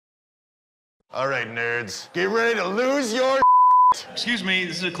All right, nerds. Get ready to lose your Excuse me,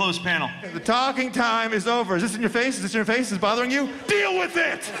 this is a closed panel. The talking time is over. Is this in your face? Is this in your face? Is it bothering you? Deal with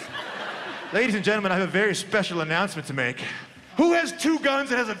it! Ladies and gentlemen, I have a very special announcement to make. Who has 2 guns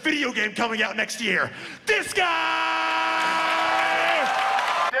and has a video game coming out next year? This guy!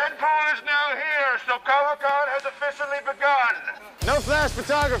 Deadpool is now here, so Comic-Con has officially begun. No flash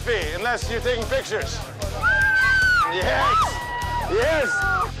photography unless you're taking pictures. Yes! Yes!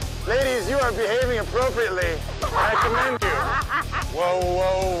 Ladies, you are behaving appropriately, and I commend you. Whoa,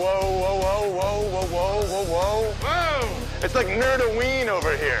 whoa, whoa, whoa, whoa, whoa, whoa, whoa, whoa, whoa. It's like Nerdoween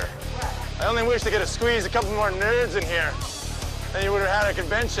over here. I only wish they could have squeezed a couple more nerds in here. Then you would have had a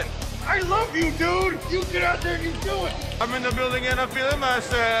convention. I love you, dude! You get out there and you do it! I'm in the building and I'm feeling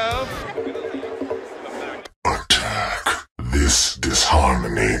myself. Attack. This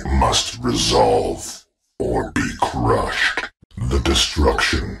disharmony must resolve or be crushed. The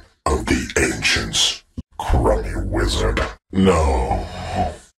destruction of the ancients. Crummy wizard. No.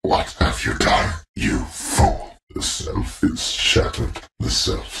 What have you done, you fool? The self is shattered. The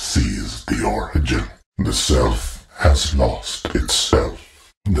self sees the origin. The self has lost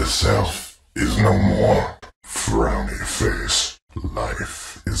itself. The self is no more. Frowny face.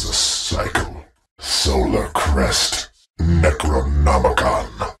 Life is a cycle. Solar crest.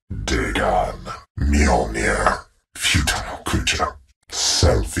 Necronomicon. Dagon. Mjolnir. Futile creature.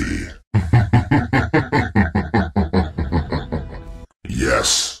 Selfie.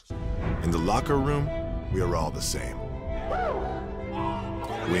 Yes. In the locker room, we are all the same.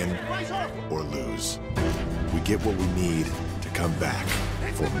 Win or lose. We get what we need to come back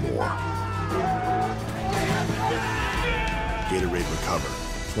for more. Gatorade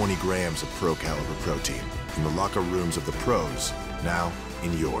Recover, 20 grams of pro-caliber protein. From the locker rooms of the pros, now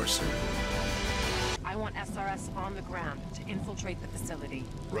in yours. I want SRS on the ground to infiltrate the facility.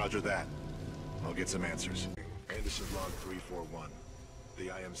 Roger that. I'll get some answers. Anderson log 341. The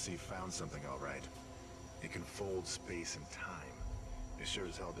IMC found something all right. It can fold space and time. They sure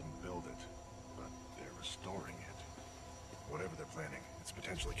as hell didn't build it, but they're restoring it. Whatever they're planning, it's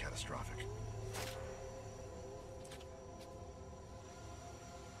potentially catastrophic.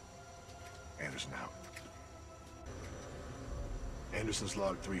 Anderson out. Anderson's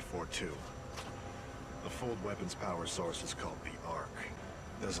log 342. The fold weapons power source is called the Ark.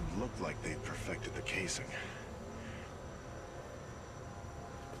 Doesn't look like they've perfected the casing.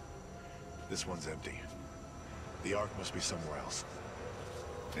 This one's empty. The Ark must be somewhere else.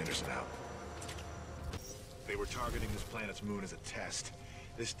 Anderson out. They were targeting this planet's moon as a test.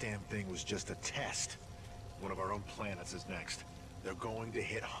 This damn thing was just a test. One of our own planets is next. They're going to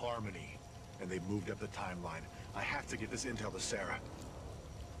hit Harmony. And they've moved up the timeline. I have to get this intel to Sarah.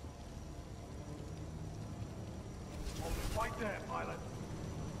 Hold it right there, pilot.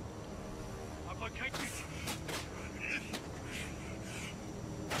 I've located you.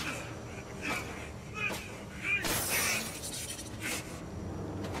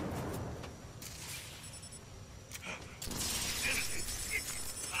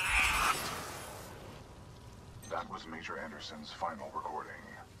 That was Major Anderson's final recording.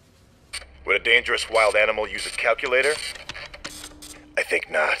 Would a dangerous wild animal use a calculator? I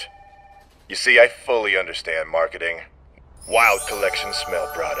think not. You see, I fully understand marketing. Wild collection smell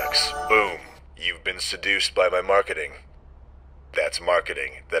products. Boom. You've been seduced by my marketing. That's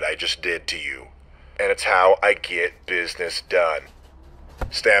marketing that I just did to you. And it's how I get business done.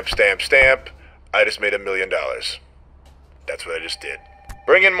 Stamp, stamp, stamp. I just made $1 million. That's what I just did.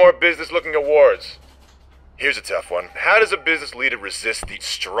 Bring in more business-looking awards. Here's a tough one. How does a business leader resist the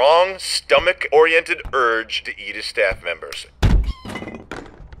strong, stomach-oriented urge to eat his staff members?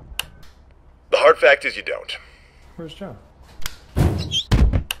 The hard fact is you don't. Where's Joe?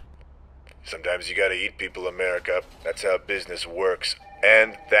 Sometimes you gotta eat people, America. That's how business works.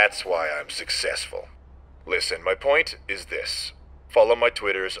 And that's why I'm successful. Listen, my point is this. Follow my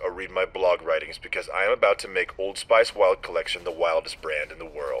Twitters or read my blog writings because I am about to make Old Spice Wild Collection the wildest brand in the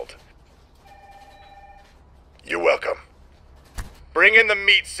world. You're welcome. Bring in the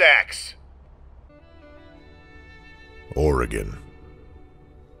meat sacks! Oregon.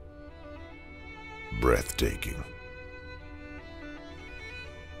 Breathtaking.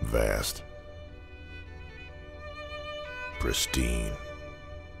 Vast. Pristine.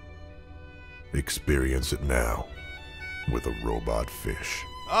 Experience it now with a robot fish.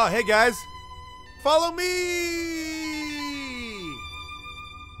 Oh, hey guys! Follow me!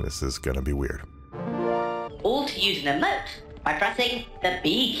 This is gonna be weird. All to use an emote by pressing the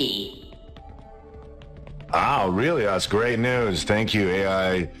B key. Oh, really? That's great news. Thank you,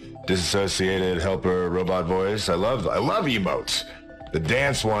 AI disassociated helper robot voice. I love emotes. The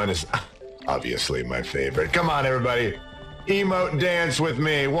dance one is Obviously my favorite. Come on, everybody. Emote dance with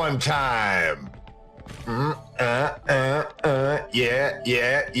me one time. Yeah.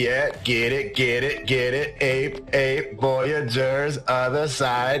 Get it. Ape, Voyagers, other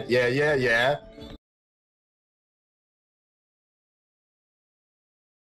side. Yeah.